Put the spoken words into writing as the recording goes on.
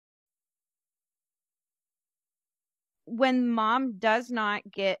when mom does not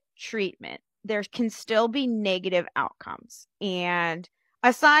get treatment, there can still be negative outcomes. And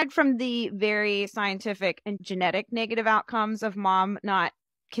aside from the very scientific and genetic negative outcomes of mom not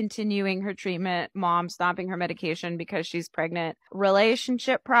continuing her treatment, mom stopping her medication because she's pregnant,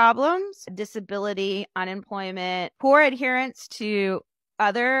 relationship problems, disability, unemployment, poor adherence to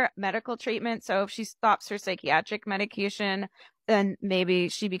other medical treatment. So if she stops her psychiatric medication, then maybe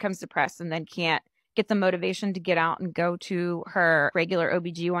she becomes depressed and then can't get the motivation to get out and go to her regular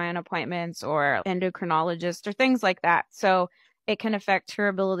OBGYN appointments or endocrinologist or things like that. So it can affect her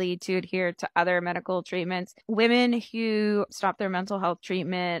ability to adhere to other medical treatments. Women who stop their mental health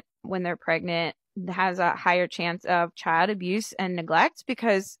treatment when they're pregnant has a higher chance of child abuse and neglect,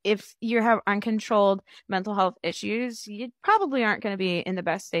 because if you have uncontrolled mental health issues, you probably aren't going to be in the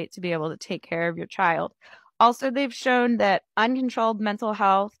best state to be able to take care of your child. Also, they've shown that uncontrolled mental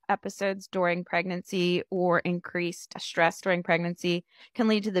health episodes during pregnancy or increased stress during pregnancy can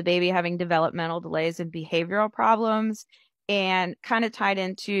lead to the baby having developmental delays and behavioral problems, and kind of tied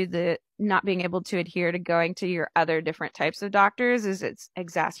into the not being able to adhere to going to your other different types of doctors is its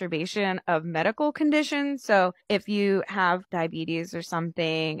exacerbation of medical conditions. So if you have diabetes or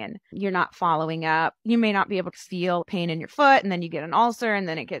something and you're not following up, you may not be able to feel pain in your foot, and then you get an ulcer and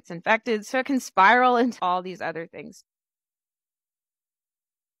then it gets infected. So it can spiral into all these other things